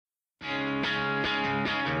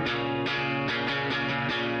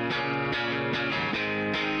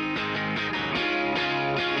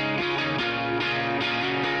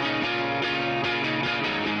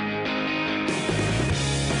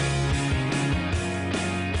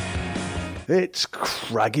It's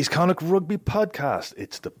Craggy's Connacht Rugby Podcast.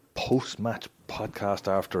 It's the post-match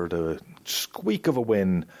podcast after the squeak of a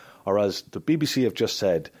win, or as the BBC have just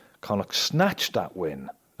said, Connacht snatched that win,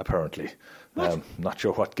 apparently. Not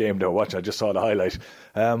sure what game they were watching, I just saw the highlight.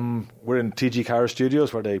 We're in TG Carr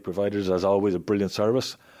Studios, where they provided, as always, a brilliant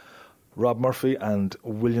service. Rob Murphy and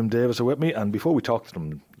William Davis are with me, and before we talk to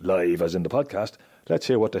them live, as in the podcast, let's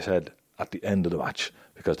hear what they said at the end of the match,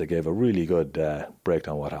 because they gave a really good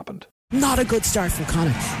breakdown of what happened. Not a good start for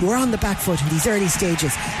Connacht. We're on the back foot in these early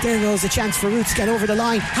stages. There goes a chance for Roots to get over the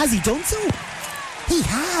line. Has he done so? He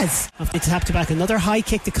has. Off the tap to back, another high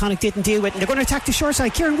kick that Connacht didn't deal with, and they're going to attack the short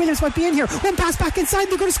side. Kieran Williams might be in here. One pass back inside,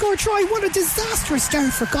 and they're going to score a try. What a disastrous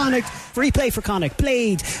start for Connacht. Free play for Connacht.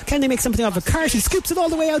 Blade. Can they make something of it? Carty scoops it all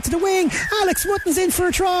the way out to the wing. Alex Wotton's in for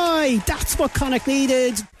a try. That's what Connacht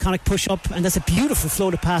needed. Connacht push up, and that's a beautiful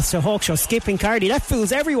floated pass to Hawkshaw, skipping Carty. That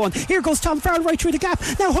fools everyone. Here goes Tom Farrell right through the gap.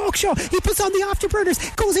 Now Hawkshaw, he puts on the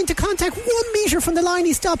afterburners, goes into contact 1 metre from the line.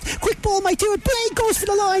 He stopped. Quick ball might do it. Blade goes for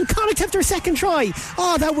the line. Connacht have their second try.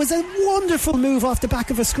 Oh, that was a wonderful move off the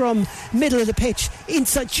back of a scrum, middle of the pitch,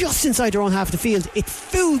 inside, just inside their own half of the field. It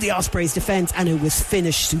fooled the Ospreys defence, and it was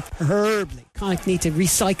finished superbly. Connacht need to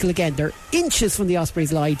recycle again. They're inches from the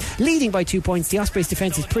Ospreys line, leading by 2 points. The Ospreys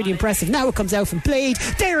defence is pretty impressive. Now it comes out from Blade.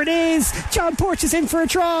 There it is. John Porch is in for a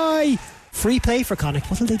try. Free play for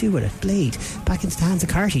Connacht. What will they do with it? Blade back into the hands of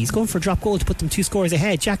Carty. He's going for a drop goal to put them 2 scores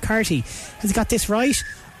ahead. Jack Carty, has he got this right?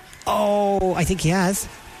 Oh, I think he has.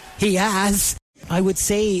 He has. I would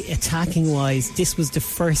say, attacking wise, this was the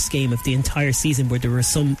first game of the entire season where there were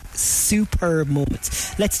some superb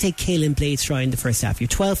moments. Let's take Caelan Blade's try in the first half. You're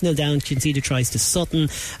 12-0 down, conceded tries to Sutton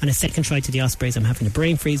and a second try to the Ospreys. I'm having a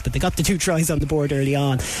brain freeze, but they got the 2 tries on the board early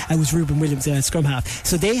on. It was Ruben Williams scrum half,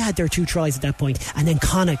 so they had their 2 tries at that point, and then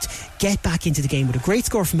Connacht get back into the game with a great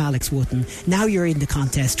score from Alex Wotton. Now you're in the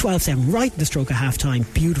contest, 12-7 right in the stroke of half time.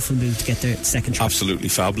 Beautiful move to get their second try. Absolutely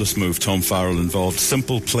fabulous move. Tom Farrell involved,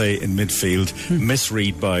 simple play in midfield,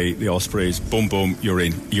 misread by the Ospreys, boom boom, you're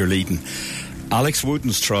in, you're leading. Alex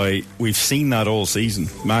Wotton's try, we've seen that all season.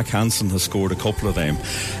 Mac Hansen has scored a couple of them.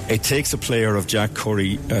 It takes a player of Jack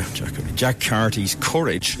Carty's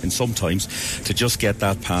courage, and sometimes, to just get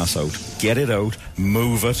that pass out, get it out,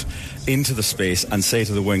 move it into the space, and say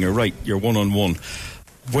to the winger, right, you're 1-on-1.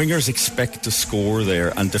 Wingers expect to score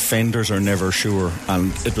there, and defenders are never sure,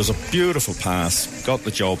 and it was a beautiful pass, got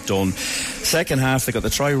the job done. Second half, they got the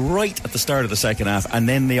try right at the start of the second half, and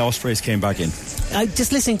then the Ospreys came back in.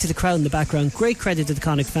 Just listening to the crowd in the background, great credit to the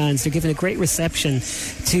Connacht fans. They're giving a great reception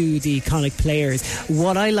to the Connacht players.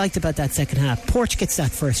 What I liked about that second half, Porch gets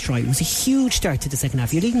that first try. It was a huge start to the second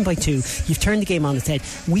half. You're leading by 2, you've turned the game on its head.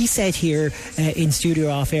 We said here in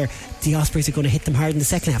studio off air, the Ospreys are going to hit them hard in the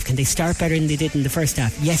second half. Can they start better than they did in the first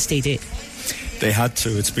half? Yes, they did. They had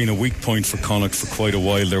to. It's been a weak point for Connacht for quite a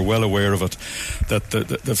while. They're well aware of it, that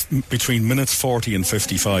the between minutes 40 and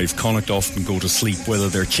 55, Connacht often go to sleep, whether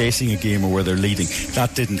they're chasing a game or whether they're leading.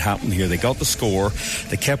 That didn't happen here. They got the score,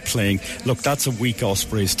 they kept playing. Look, that's a weak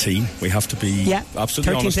Ospreys team. We have to be absolutely honest about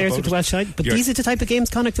it. 13 players with the Welsh side, but these are the type of games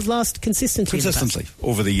Connacht have lost consistently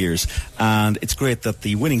over the years, and it's great that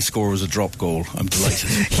the winning score was a drop goal. I'm delighted.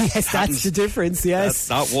 Yes, that's the difference. Yes,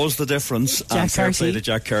 that was the difference. Jack Carty. Fair play to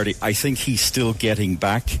Jack Carty. I think he's still getting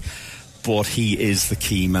back, but he is the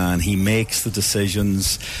key man. He makes the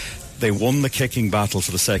decisions. They won the kicking battle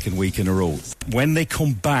for the second week in a row. When they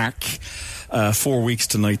come back 4 weeks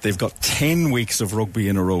tonight, they've got 10 weeks of rugby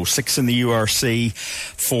in a row, 6 in the URC,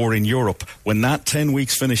 4 in Europe. When that 10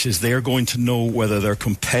 weeks finishes, they're going to know whether they're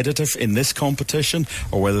competitive in this competition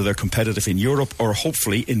or whether they're competitive in Europe, or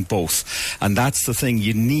hopefully in both. And that's the thing,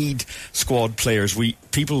 you need squad players.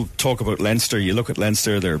 People talk about Leinster. You look at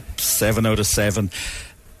Leinster, they're 7 out of 7.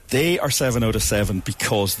 They are 7 out of 7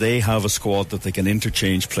 because they have a squad that they can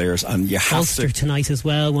interchange players, and you have Ulster tonight as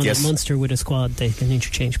well. One at Munster with a squad they can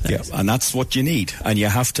interchange players. Yeah, and that's what you need, and you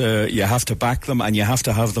have to back them, and you have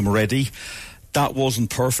to have them ready. That wasn't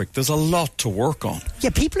perfect. There's a lot to work on.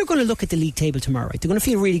 Yeah, people are going to look at the league table tomorrow, right? They're going to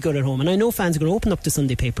feel really good at home, and I know fans are going to open up the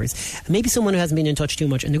Sunday papers, and maybe someone who hasn't been in touch too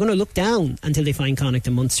much, and they're going to look down until they find Connacht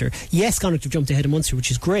and Munster. Yes, Connacht have jumped ahead of Munster,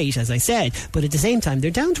 which is great, as I said, but at the same time they're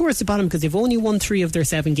down towards the bottom because they've only won 3 of their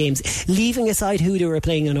 7 games, leaving aside who they were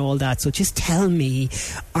playing and all that. So just tell me,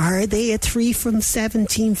 are they a 3 from 7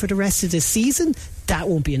 team for the rest of the season? that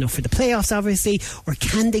won't be enough for the playoffs, obviously? Or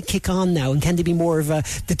can they kick on now, and can they be more of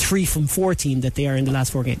the 3 from 4 team that they are in the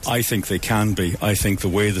last 4 games? I think they can be. I think the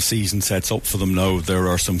way the season sets up for them now, there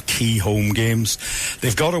are some key home games.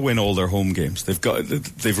 They've got to win all their home games.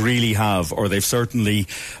 They've really have, or they've certainly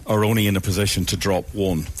are only in a position to drop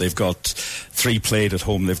one. They've got 3 played at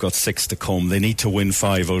home. They've got 6 to come. They need to win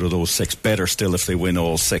 5 out of those 6. Better still if they win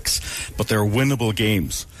all 6. But they're winnable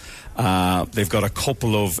games. They've got a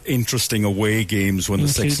couple of interesting away games when the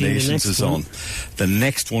Six Nations is on. The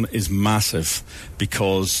next one is massive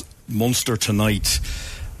because Munster tonight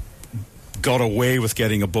got away with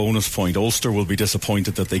getting a bonus point. Ulster will be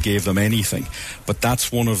disappointed that they gave them anything, but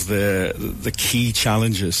that's one of the key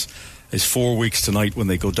challenges. Is 4 weeks tonight when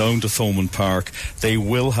they go down to Thomond Park. They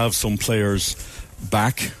will have some players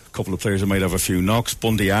back. A couple of players who might have a few knocks.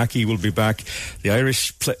 Bundy Aki will be back. The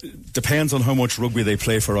Irish depends on how much rugby they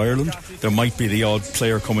play for Ireland. There might be the odd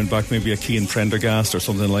player coming back, maybe a Cian Prendergast or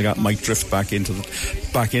something like that might drift back into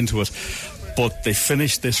it. But they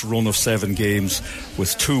finished this run of 7 games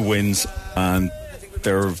with 2 wins, and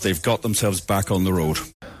they've got themselves back on the road.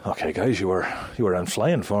 Okay, guys, you were on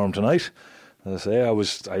flying form tonight. As I say, I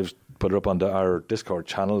was put it up on our Discord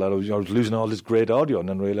channel that I was losing all this great audio, and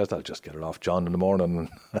then realised I'll just get it off John in the morning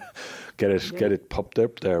and get it popped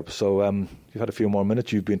up there. So you've had a few more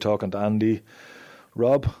minutes. You've been talking to Andy.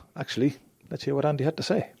 Rob, actually, let's hear what Andy had to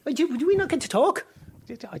say. Do we not get to talk?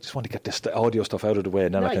 I just want to get this audio stuff out of the way,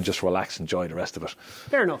 and then I can just relax and enjoy the rest of it.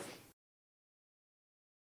 Fair enough.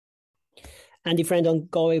 Andy Friend on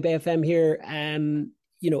Galway Bay FM here.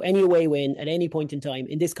 Any away win at any point in time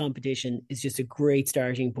in this competition is just a great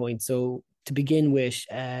starting point. So to begin with,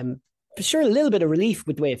 for sure, a little bit of relief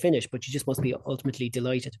with the way it finished, but you just must be ultimately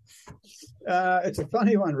delighted. It's a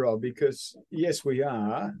funny one, Rob, because yes, we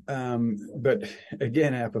are. But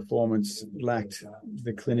again, our performance lacked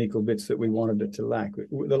the clinical bits that we wanted it to lack.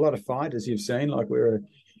 With a lot of fight, as you've seen, like we're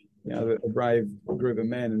a brave group of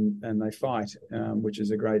men and they fight, which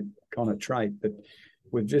is a great kind of trait. But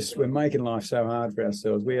we're making life so hard for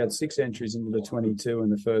ourselves. We had 6 entries into the 22 in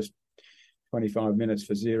the first 25 minutes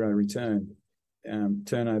for 0 return,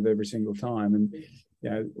 turnover every single time. And,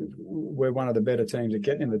 we're one of the better teams at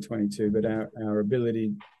getting in the 22, but our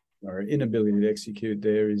ability or inability to execute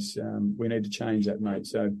there is, we need to change that, mate.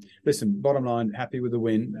 So listen, bottom line, happy with the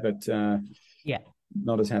win, but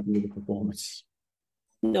not as happy with the performance.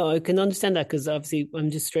 No, I can understand that because obviously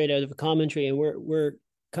I'm just straight out of a commentary and we're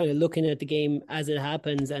kind of looking at the game as it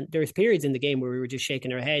happens, and there's periods in the game where we were just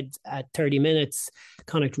shaking our heads at 30 minutes.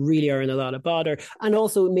 Connacht really are in a lot of bother, and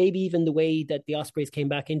also maybe even the way that the Ospreys came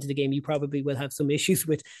back into the game, you probably will have some issues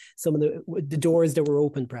with some of the doors that were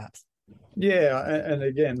open, perhaps. Yeah, and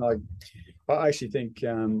again, like I actually think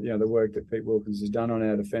the work that Pete Wilkins has done on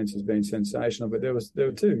our defence has been sensational. But there were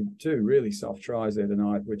two really soft tries there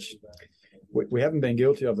tonight, which we haven't been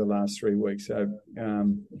guilty of the last 3 weeks. So.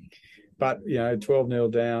 But,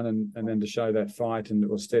 12-0 down and then to show that fight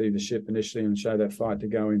or steady the ship initially and show that fight to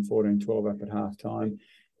go in 14-12 up at half-time,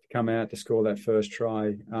 to come out to score that first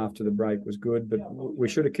try after the break was good. But we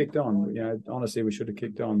should have kicked on. Honestly, we should have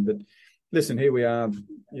kicked on. But listen, here we are,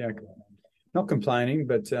 not complaining,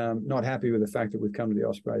 but not happy with the fact that we've come to the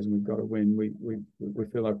Ospreys and we've got to win. We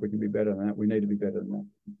feel like we can be better than that. We need to be better than that.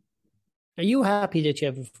 Are you happy that you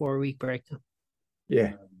have a 4-week break now?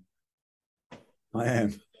 Yeah,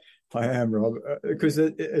 I am, Rob, because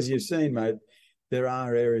as you've seen, mate, there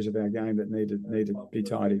are areas of our game that need to be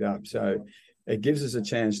tidied up. So it gives us a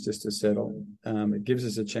chance just to settle. It gives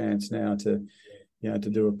us a chance now to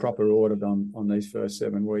do a proper audit on these first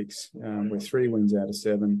 7 weeks. With 3 wins out of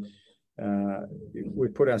 7,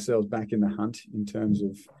 we've put ourselves back in the hunt in terms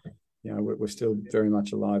of, we're still very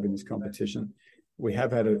much alive in this competition. We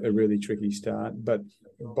have had a really tricky start, but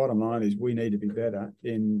the bottom line is we need to be better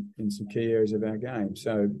in some key areas of our game.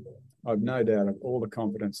 So I've no doubt of all the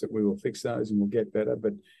confidence that we will fix those and we'll get better,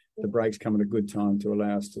 but the breaks come at a good time to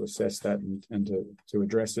allow us to assess that and to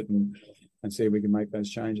address it and see if we can make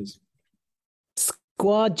those changes.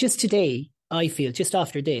 Squad just today, I feel, just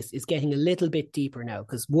after this, is getting a little bit deeper now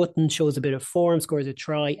because Wootton shows a bit of form, scores a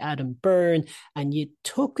try, Adam Byrne, and you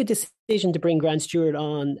took a decision to bring Grant Stewart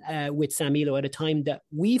on with Sam Elo at a time that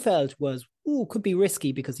we felt was, could be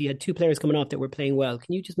risky because he had 2 players coming off that were playing well.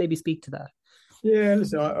 Can you just maybe speak to that? Yeah,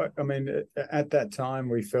 listen, I mean, at that time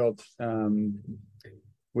we felt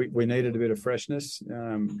we needed a bit of freshness.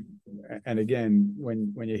 And again,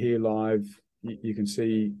 when you're here live, you can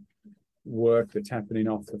see work that's happening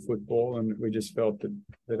off the football, and we just felt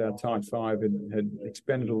that our tight 5 had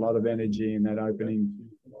expended a lot of energy in that opening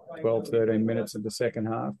 12, 13 minutes of the second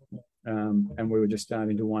half, and we were just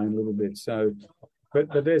starting to wane a little bit. So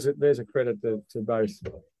But there's a credit to both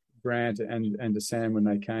Grant and to Sam when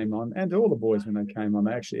they came on, and to all the boys when they came on.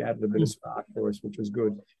 They actually added a bit of spark for us, which was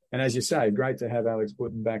good. And as you say, great to have Alex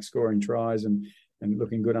Putten back scoring tries and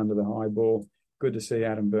looking good under the high ball. Good to see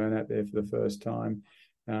Adam Byrne out there for the first time.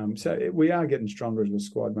 So we are getting stronger as a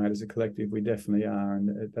squad, mate. As a collective, we definitely are,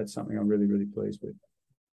 and that's something I'm really, really pleased with.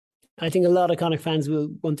 I think a lot of Connacht fans will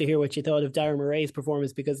want to hear what you thought of Darren Murray's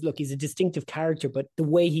performance, because, look, he's a distinctive character, but the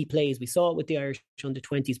way he plays, we saw it with the Irish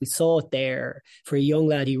under-20s. We saw it there. For a young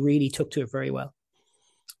lad, he really took to it very well.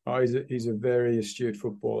 Oh, he's a very astute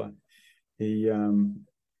footballer. He, and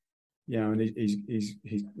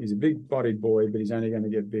he's a big-bodied boy, but he's only going to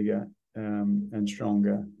get bigger and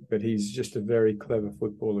stronger. But he's just a very clever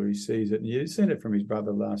footballer. He sees it. And you've seen it from his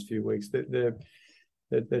brother the last few weeks. They're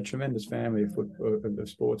a tremendous family of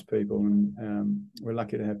sports people, and we're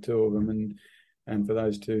lucky to have two of them. And for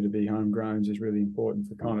those two to be homegrowns is really important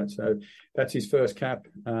for Connacht. So that's his first cap.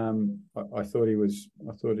 I thought he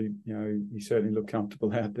certainly looked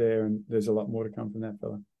comfortable out there, and there's a lot more to come from that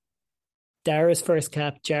fella. Dara's first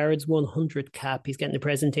cap, Jared's 100th cap. He's getting the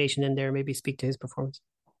presentation in there. Maybe speak to his performance.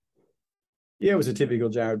 Yeah, it was a typical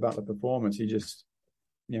Jared Butler performance. He just,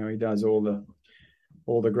 he does all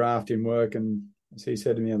the grafting work, and as he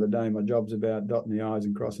said to me the other day, my job's about dotting the I's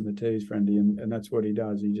and crossing the T's, friendy, and that's what he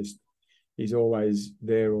does. He's always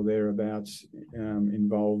there or thereabouts,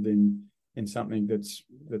 involved in something that's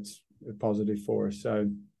positive for us.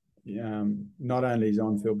 So not only his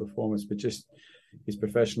on-field performance, but just his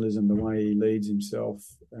professionalism, the way he leads himself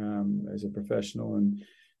as a professional, and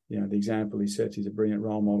the example he sets. He's a brilliant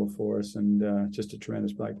role model for us, and just a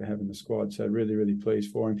tremendous bloke to have in the squad. So really, really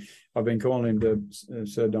pleased for him. I've been calling him to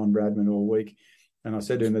Sir Don Bradman all week. And I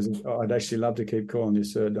said to him, I'd actually love to keep calling you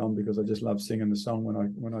Sir Don, because I just love singing the song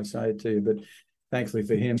when I say it to you. But thankfully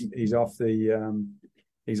for him, he's off the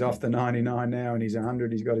 99 now, and he's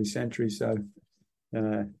 100. He's got his century, so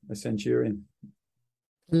a centurion.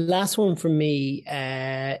 Last one from me.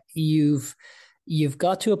 You've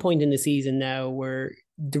got to a point in the season now where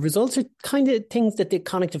the results are kind of things that the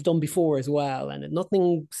Connacht have done before as well, and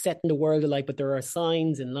nothing set in the world alike, but there are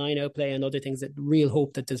signs in line-out play and other things that real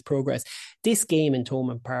hope that there's progress. This game in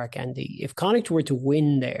Thomond Park, Andy, if Connacht were to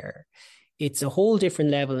win there, it's a whole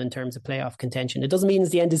different level in terms of playoff contention. It doesn't mean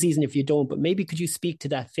it's the end of the season if you don't, but maybe could you speak to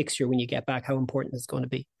that fixture when you get back, how important it's going to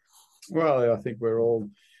be? Well, I think we're all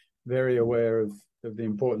very aware of the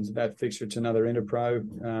importance of that fixture. It's another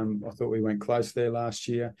Interpro. I thought we went close there last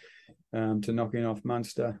year to knocking off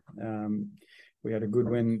Munster. We had a good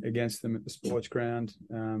win against them at the sports ground.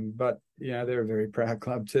 But, they're a very proud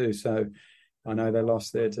club too. So I know they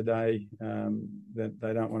lost there today. That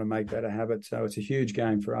they don't want to make that a habit. So it's a huge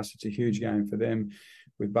game for us. It's a huge game for them.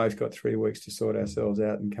 We've both got 3 weeks to sort ourselves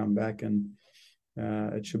out and come back, and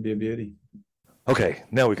it should be a beauty. Okay,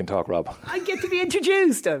 now we can talk, Rob. I get to be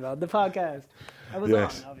introduced on the podcast. I was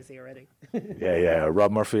on, obviously, already. Yeah.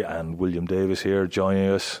 Rob Murphy and William Davis here joining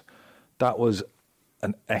us. That was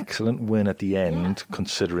an excellent win at the end,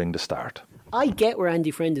 considering the start. I get where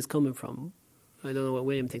Andy Friend is coming from. I don't know what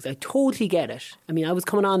William thinks. I totally get it. I mean, I was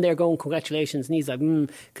coming on there going, congratulations, and he's like,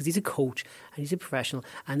 because he's a coach and he's a professional,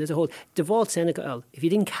 and there's a whole... Devault Senegal, if you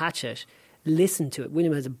didn't catch it, listen to it.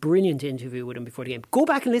 William has a brilliant interview with him before the game. Go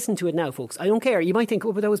back and listen to it now, folks. I don't care. You might think,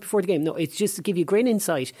 but that was before the game. No, it's just to give you great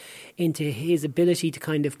insight into his ability to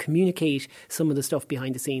kind of communicate some of the stuff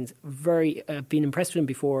behind the scenes. Very, been impressed with him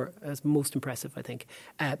before, as most impressive, I think.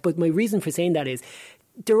 But my reason for saying that is,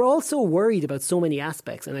 they're also worried about so many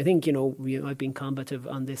aspects. And I think, I've been combative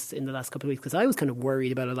on this in the last couple of weeks because I was kind of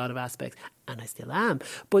worried about a lot of aspects, and I still am.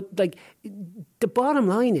 But the bottom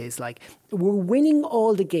line is, we're winning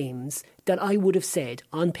all the games that I would have said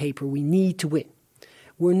on paper we need to win.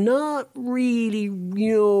 We're not really,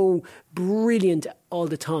 brilliant all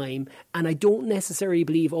the time. And I don't necessarily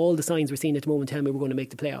believe all the signs we're seeing at the moment tell me we're going to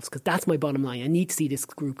make the playoffs, because that's my bottom line. I need to see this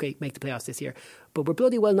group make the playoffs this year. But we're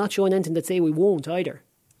bloody well not showing anything that say we won't either.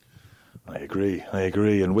 I agree.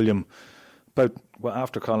 And William,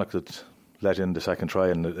 after Connacht had let in the second try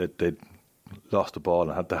and they'd lost the ball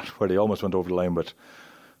and had that where they almost went over the line, but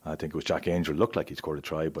I think it was Jack Angel, looked like he scored a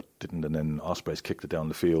try but didn't, and then Ospreys kicked it down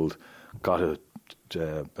the field, got a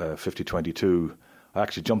 50-22. I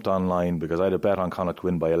actually jumped online because I had a bet on Connacht to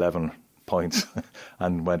win by 11 points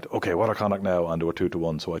and went, okay, what are Connacht now? And they were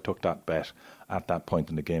 2-1, so I took that bet at that point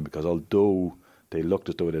in the game, because although they looked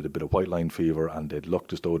as though they had a bit of white line fever and they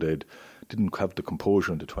looked as though they didn't have the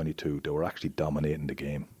composure in the 22, they were actually dominating the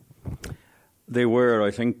game. They were.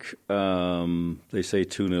 I think they say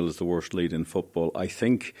 2-0 is the worst lead in football. I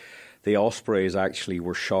think the Ospreys actually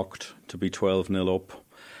were shocked to be 12-0 up,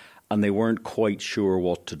 and they weren't quite sure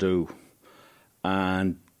what to do.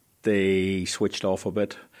 and they switched off a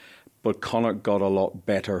bit. But Connacht got a lot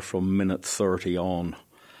better from minute 30 on,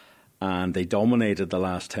 and they dominated the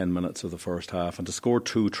last 10 minutes of the first half. And to score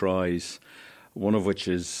 2 tries, one of which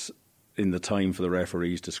is in the time for the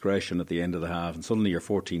referee's discretion at the end of the half, and suddenly you're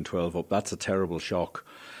 14-12 up, that's a terrible shock.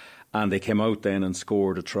 And they came out then and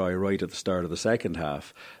scored a try right at the start of the second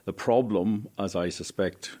half. The problem, as I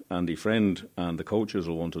suspect Andy Friend and the coaches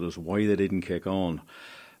will want to know, is why they didn't kick on.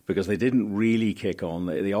 Because they didn't really kick on.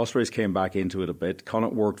 The Ospreys came back into it a bit.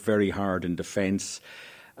 Connacht worked very hard in defence.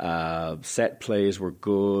 Set plays were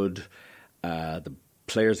good. The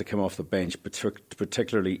players that came off the bench,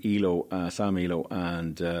 particularly Sam Elo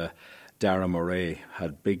and Dara Murray,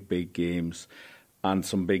 had big games. And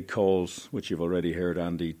some big calls, which you've already heard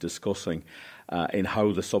Andy discussing, in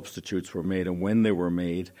how the substitutes were made and when they were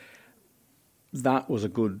made. There was a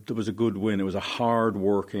good win. It was a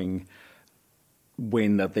hard-working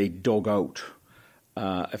win that they dug out.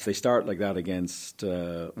 If they start like that against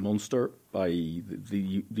Munster,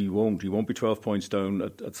 you won't be 12 points down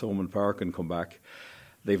at Thomond Park and come back.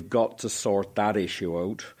 They've got to sort that issue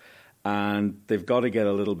out. And they've got to get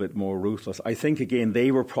a little bit more ruthless. I think, again, they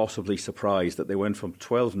were possibly surprised that they went from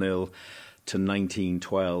 12-0 to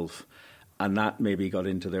 19-12, and that maybe got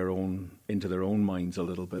into their own minds a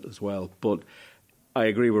little bit as well. But I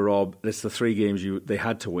agree with Rob. It's the 3 games they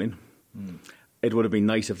had to win. It would have been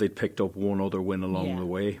nice if they'd picked up one other win along the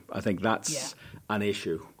way. I think that's an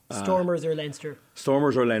issue. Stormers or Leinster?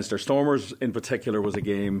 Stormers in particular was a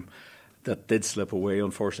game that did slip away,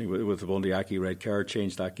 unfortunately, with the Bundy Aki red card,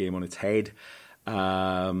 changed that game on its head.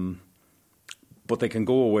 But they can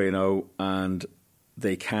go away now and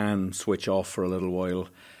they can switch off for a little while,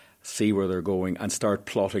 see where they're going and start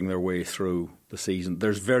plotting their way through the season.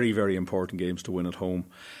 There's very, very important games to win at home,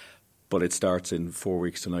 but it starts in 4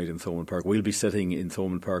 weeks tonight in Thomond Park. We'll be sitting in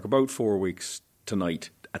Thomond Park about 4 weeks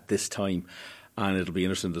tonight at this time, and it'll be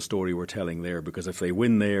interesting the story we're telling there, because if they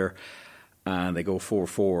win there and they go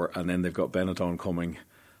 4-4 and then they've got Benetton coming,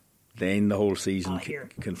 then the whole season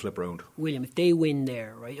can flip round. William, if they win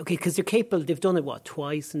there, right? Okay, because they're capable. They've done it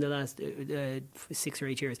twice in the last 6 or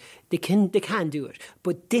 8 years. They can do it.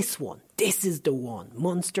 But this is the one.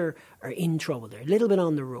 Munster are in trouble. They're a little bit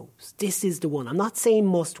on the ropes. This is the one. I'm not saying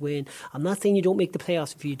must win. I'm not saying you don't make the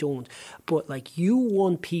playoffs if you don't. But like, you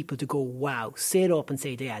want people to go, wow, sit up and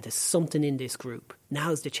say, yeah, there's something in this group.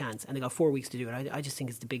 Now's the chance. And they got 4 weeks to do it. I just think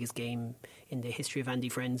it's the biggest game in the history of Andy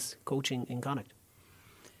Friend's coaching in Connacht.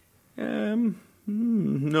 No,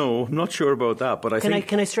 I'm not sure about that. But Can I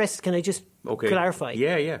just clarify?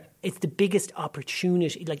 Yeah. It's the biggest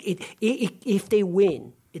opportunity. Like, if they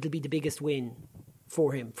win, it'll be the biggest win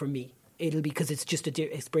for him, for me. It'll be because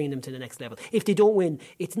it's bringing them to the next level. If they don't win,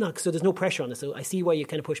 it's not. So there's no pressure on us. So I see why you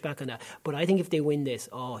kind of push back on that. But I think if they win this,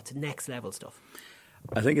 it's next level stuff.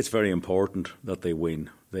 I think it's very important that they win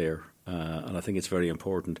there, and I think it's very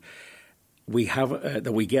important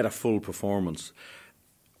that we get a full performance.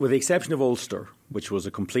 With the exception of Ulster, which was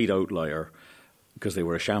a complete outlier because they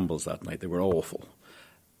were a shambles that night, they were awful.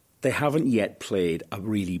 They haven't yet played a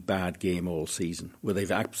really bad game all season, where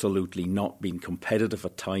they've absolutely not been competitive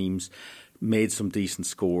at times, made some decent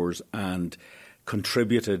scores and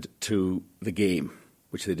contributed to the game,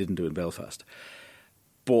 which they didn't do in Belfast.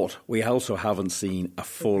 But we also haven't seen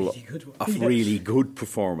really good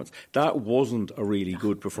performance. That wasn't a really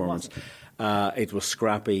good performance. It was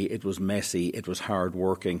scrappy, it was messy, it was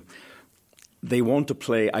hard-working. They want to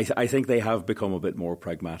play. I think they have become a bit more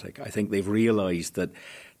pragmatic. I think they've realised that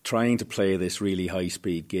trying to play this really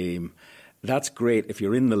high-speed game, that's great if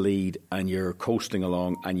you're in the lead and you're coasting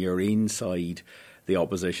along and you're inside the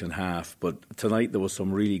opposition half. But tonight there was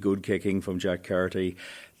some really good kicking from Jack Carty.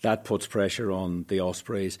 That puts pressure on the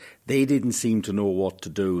Ospreys. They didn't seem to know what to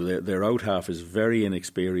do. Their out half is very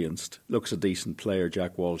inexperienced. Looks a decent player,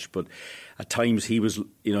 Jack Walsh, but at times he was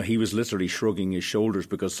literally shrugging his shoulders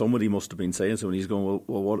because somebody must have been saying something. He's going,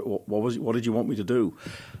 well, what did you want me to do?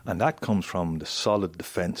 And that comes from the solid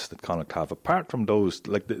defence that Connacht have. Apart from those,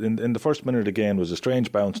 like in the first minute of the game, was a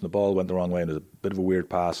strange bounce and the ball went the wrong way and it was a bit of a weird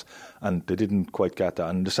pass, and they didn't quite get that.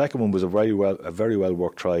 And the second one was a very well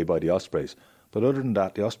worked try by the Ospreys. But other than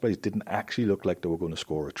that, the Ospreys didn't actually look like they were going to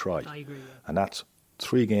score a try. I agree. Yeah. And that's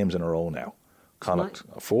 3 games in a row now. Connacht,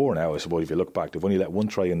 4 now, I suppose, if you look back. They've only let 1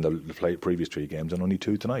 try in the previous 3 games and only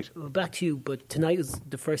 2 tonight. Well, back to you, but tonight was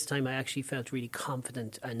the first time I actually felt really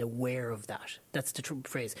confident and aware of that. That's the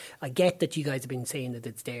phrase. I get that you guys have been saying that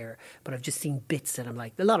it's there, but I've just seen bits that I'm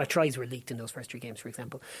like, a lot of tries were leaked in those first 3 games, for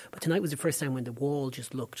example. But tonight was the first time when the wall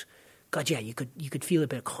just looked God, yeah, you could feel a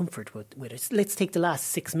bit of comfort with it. Let's take the last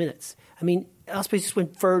 6 minutes. I mean, Ospreys just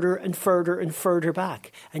went further and further and further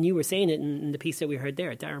back. And you were saying it in the piece that we heard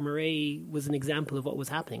there. Darren Murray was an example of what was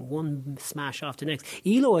happening. One smash after the next.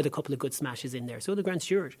 Elo had a couple of good smashes in there. So did Grant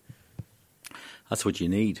Stewart. That's what you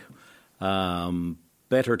need.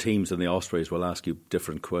 Better teams than the Ospreys will ask you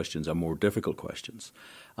different questions and more difficult questions.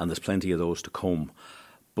 And there's plenty of those to come.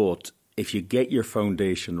 But if you get your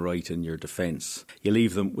foundation right in your defence, you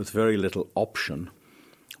leave them with very little option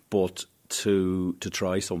but to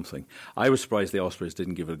try something. I was surprised the Ospreys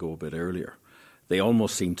didn't give it a go a bit earlier. They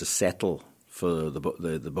almost seemed to settle for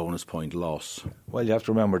the bonus point loss. Well, you have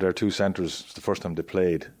to remember their two centres, it's the first time they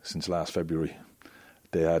played since last February.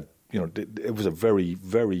 They had, it was a very,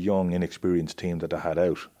 very young, inexperienced team that they had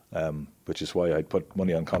out. Which is why I'd put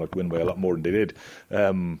money on Connacht to win by a lot more than they did.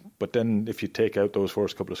 But then if you take out those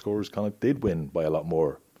first couple of scores, Connacht did win by a lot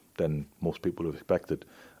more than most people have expected.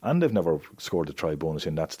 And they've never scored a try bonus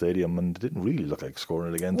in that stadium, and they didn't really look like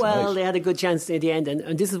scoring it again tonight. Well, they had a good chance at the end,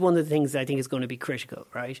 and this is one of the things I think is going to be critical,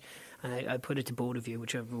 right? And I put it to both of you,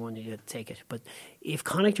 whichever one you take it. But if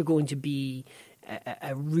Connacht are going to be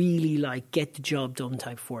a really get the job done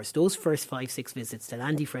type force, those first 5-6 visits that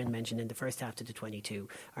Andy Friend mentioned in the first half to the 22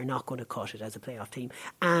 are not going to cut it as a playoff team.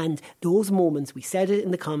 And those moments, we said it in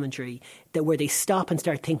the commentary, that where they stop and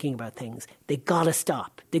start thinking about things, they gotta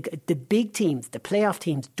stop. The big teams, the playoff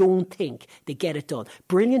teams, don't think they get it done.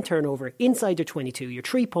 Brilliant turnover inside their 22, you're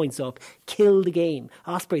 3 points up, kill the game.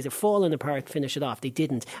 Ospreys are falling apart, finish it off. They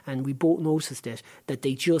didn't, and we both noticed it, that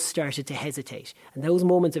they just started to hesitate. And those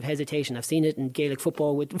moments of hesitation, I've seen it in Gaelic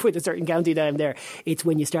football with a certain county down there. It's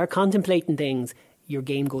when you start contemplating things, your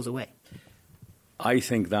game goes away. I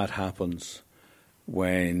think that happens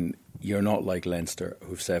when you're not like Leinster,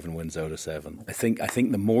 who've 7 wins out of 7. I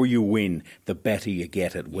think the more you win, the better you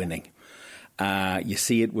get at winning. You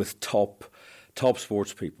see it with top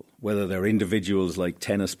sports people, whether they're individuals like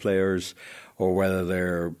tennis players or whether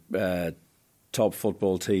they're top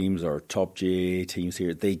football teams or top GAA teams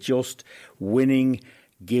here. They just, winning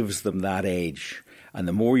gives them that edge. And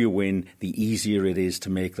the more you win, the easier it is to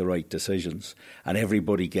make the right decisions. And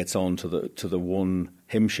everybody gets on to the one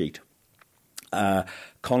hymn sheet.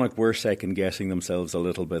 Connacht were second-guessing themselves a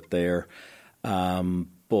little bit there.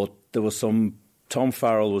 But there was some... Tom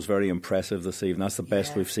Farrell was very impressive this evening. That's the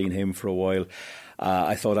best we've seen him for a while.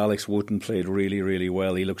 I thought Alex Wooten played really, really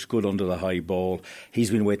well. He looks good under the high ball.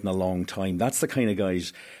 He's been waiting a long time. That's the kind of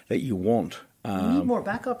guys that you want. We need more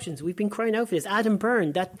back options. We've been crying out for this. Adam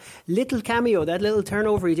Byrne, that little cameo, that little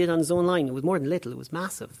turnover he did on his own line, it was more than little, it was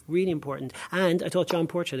massive, really important. And I thought John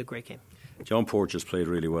Porch had a great game. John Porch has played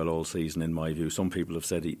really well all season, in my view. Some people have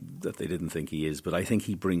said that they didn't think he is, but I think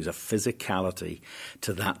he brings a physicality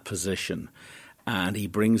to that position. And he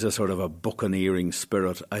brings a sort of a buccaneering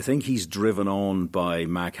spirit. I think he's driven on by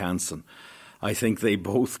Mac Hansen. I think they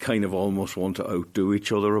both kind of almost want to outdo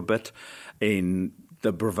each other a bit in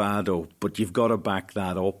the bravado, but you've got to back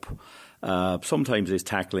that up. Sometimes his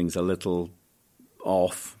tackling's a little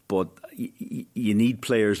off, but you need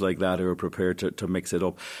players like that who are prepared to mix it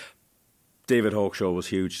up. David Hawkshaw was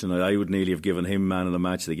huge tonight. I would nearly have given him man of the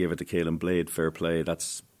match. They gave it to Caelan Blade. Fair play.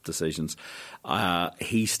 That's decisions.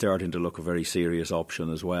 He's starting to look a very serious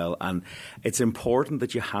option as well. And it's important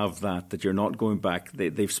that you have that you're not going back.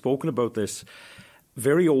 They've spoken about this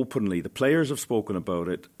very openly. The players have spoken about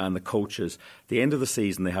it and the coaches. At the end of the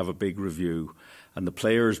season, they have a big review. And the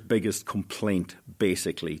players' biggest complaint,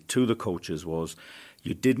 basically, to the coaches was,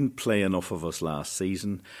 you didn't play enough of us last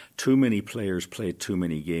season. Too many players played too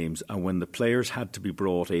many games. And when the players had to be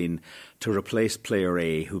brought in to replace player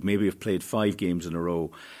A, who maybe have played 5 games in a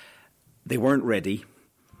row, they weren't ready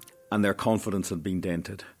and their confidence had been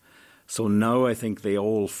dented. So now I think they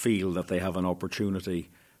all feel that they have an opportunity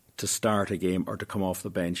to start a game or to come off the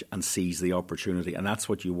bench and seize the opportunity. And that's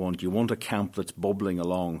what you want. You want a camp that's bubbling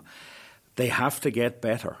along. They have to get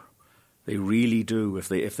better. They really do.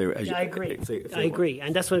 I agree. I agree,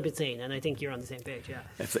 and that's what I've been saying. And I think you're on the same page. Yeah.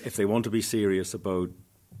 If they want to be serious about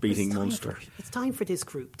beating Munster, it's time for this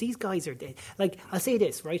group. These guys are like, I'll say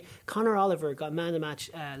this, right? Conor Oliver got man of the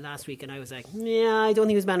match last week, and I was like, yeah, I don't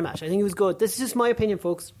think he was man of the match. I think he was good. This is just my opinion,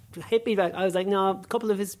 folks. Hit me back. I was like, no, a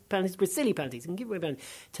couple of his penalties were silly penalties. And give away penalties.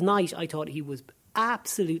 Tonight, I thought he was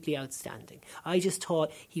absolutely outstanding. I just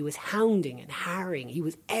thought he was hounding and harrying. He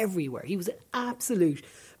was everywhere. He was an absolute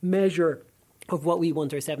measure of what we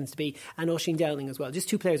want our sevens to be. And Oisín Dowling as well. Just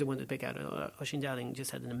 2 players I wanted to pick out. Oisín Dowling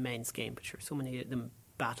just had an immense game, but sure, so many of them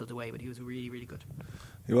battled away, but he was really, really good.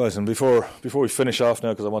 He was, and before we finish off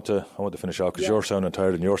now, because I want to finish off, because you're sounding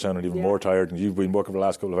tired and you're sounding even more tired, and you've been working for the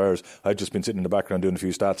last couple of hours. I've just been sitting in the background doing a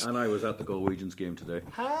few stats. And I was at the Galwegians game today.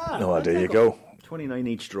 There you go. 29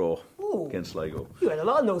 each draw against Sligo. You had a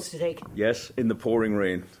lot of notes to take. Yes, in the pouring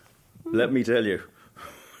rain. Let me tell you.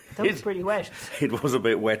 That was pretty wet. It was a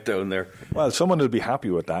bit wet down there. Well, someone who'll be happy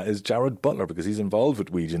with that is Jared Butler, because he's involved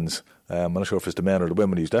with Weegens. I'm not sure if it's the men or the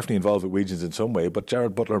women. He's definitely involved with Weegens in some way, but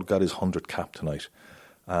Jared Butler got his 100th cap tonight.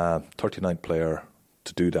 39th player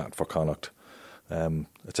to do that for Connacht.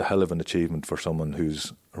 It's a hell of an achievement for someone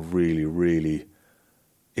who's a really, really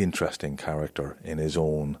interesting character in his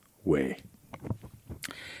own way.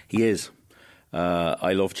 He is.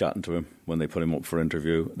 I love chatting to him when they put him up for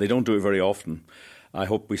interview. They don't do it very often. I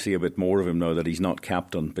hope we see a bit more of him now that he's not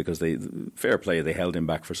captain, because fair play, they held him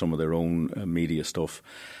back for some of their own media stuff.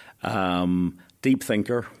 Deep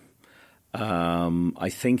thinker. I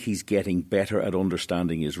think he's getting better at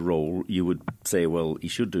understanding his role. You would say, well, he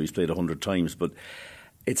should do. He's played 100 times, but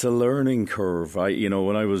it's a learning curve.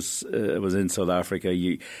 When I was in South Africa,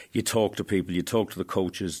 you talk to people, you talk to the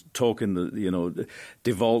coaches,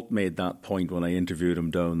 DeVault made that point when I interviewed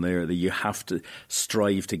him down there, that you have to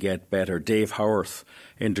strive to get better. Dave Howarth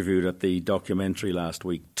interviewed at the documentary last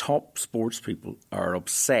week. Top sports people are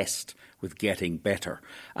obsessed with getting better,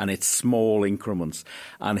 and it's small increments,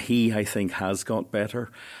 and he, I think, has got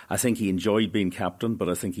better. I think he enjoyed being captain, but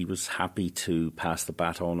I think he was happy to pass the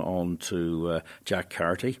baton on to Jack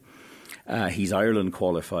Carty. He's Ireland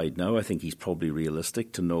qualified now. I think he's probably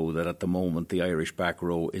realistic to know that at the moment the Irish back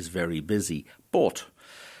row is very busy, but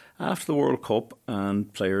after the World Cup,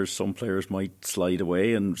 and some players might slide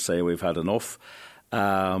away and say we've had enough,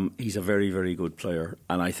 he's a very, very good player,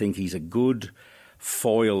 and I think he's a good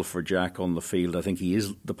foil for Jack on the field. I think he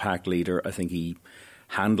is the pack leader. I think he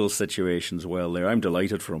handles situations well there. I'm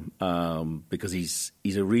delighted for him because he's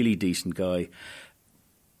a really decent guy.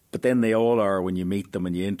 But then they all are when you meet them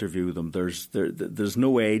and you interview them. There's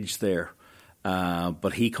no edge there,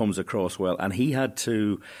 but he comes across well, and he had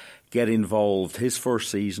to get involved. His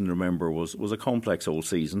first season, remember, was a complex old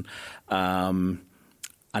season, and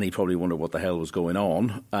he probably wondered what the hell was going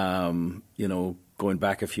on. Going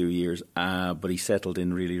back a few years, but he settled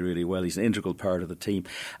in really, really well. He's an integral part of the team.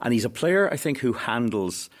 And he's a player, I think, who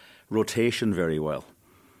handles rotation very well.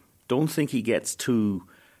 Don't think he gets too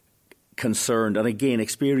concerned. And again,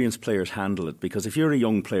 experienced players handle it, because if you're a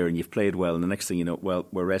young player and you've played well, and the next thing you know, well,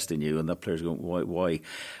 we're resting you, and that player's going, why?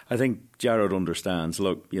 I think Jared understands,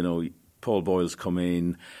 look, Paul Boyle's come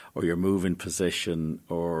in, or you're moving position,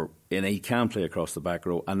 and he can play across the back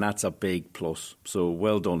row, and that's a big plus. So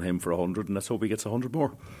well done him for 100, and let's hope he gets 100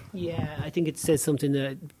 more. Yeah, I think it says something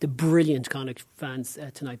to the brilliant Connacht fans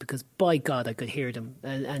tonight, because by God I could hear them,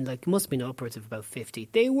 and it must have been upwards of about 50.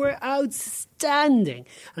 They were outstanding,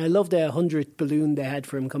 and I love the 100th balloon they had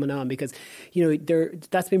for him coming on, because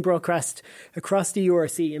that's been broadcast across the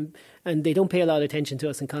URC, and they don't pay a lot of attention to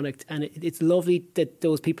us in Connacht, and it's lovely that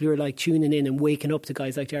those people who are like tuning in and waking up to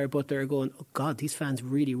guys like Jared Butler are going, oh God, these fans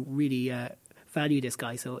really, really value this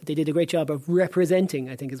guy. So they did a great job of representing,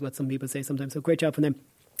 I think is what some people say sometimes. So great job from them.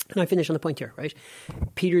 And I finish on a point here, right?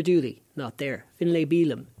 Peter Dooley, not there. Finlay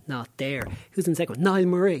Beelum, not there. Who's in the second one? Niall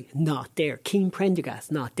Murray, not there. Keane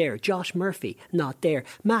Prendergast, not there. Josh Murphy, not there.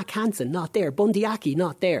 Mac Hansen, not there. Bundy Aki,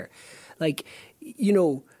 not there.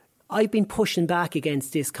 I've been pushing back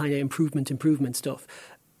against this kind of improvement stuff,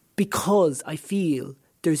 because I feel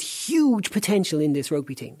there's huge potential in this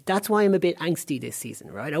rugby team. That's why I'm a bit angsty this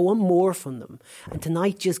season, right? I want more from them. And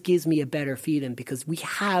tonight just gives me a better feeling, because we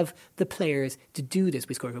have the players to do this.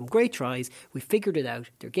 We scored some great tries. We figured it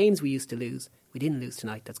out. They're games we used to lose. We didn't lose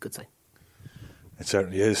tonight. That's a good sign. It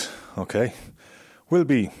certainly is. Okay. We'll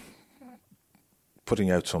be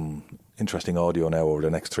putting out some interesting audio now over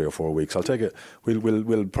the next 3 or 4 weeks. I'll take it.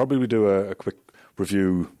 We'll probably do a quick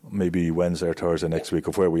review maybe Wednesday or Thursday next week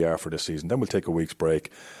of where we are for this season. Then we'll take a week's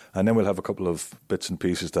break, and then we'll have a couple of bits and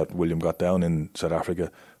pieces that William got down in South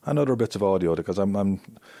Africa, and other bits of audio, because I'm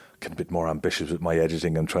getting a bit more ambitious with my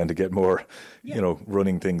editing and trying to get more,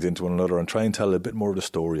 running things into one another and try and tell a bit more of the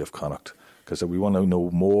story of Connacht, because we want to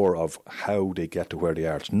know more of how they get to where they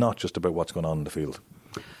are. It's not just about what's going on in the field.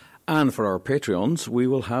 And for our Patreons, we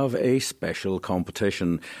will have a special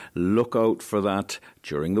competition. Look out for that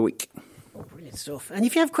during the week. Oh, brilliant stuff. And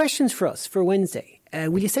if you have questions for us for Wednesday,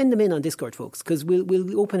 will you send them in on Discord, folks? Because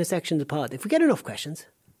we'll open a section of the pod. If we get enough questions,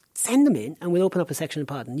 send them in and we'll open up a section of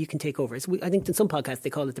the pod and you can take over. I think in some podcasts they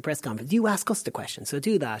call it the press conference. You ask us the question, so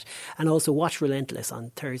do that. And also watch Relentless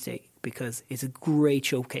on Thursday, because it's a great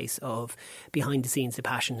showcase of behind the scenes, the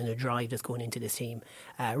passion and the drive that's going into this team.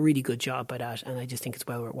 Really good job by that, and I just think it's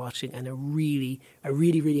well worth watching. And I really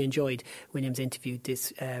enjoyed William's interview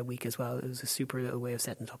this week as well. It was a super little way of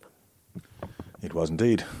setting it up. It was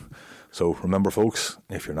indeed. So remember, folks,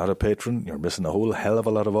 if you're not a patron, you're missing a whole hell of a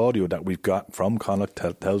lot of audio that we've got from Connacht,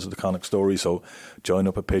 tells the Connacht story. So join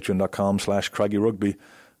up at patreon.com/CraggyRugby,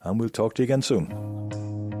 and we'll talk to you again soon.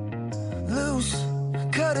 Loose,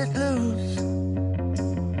 cut it loose.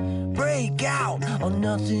 Break out or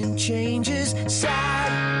nothing changes.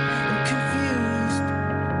 Sad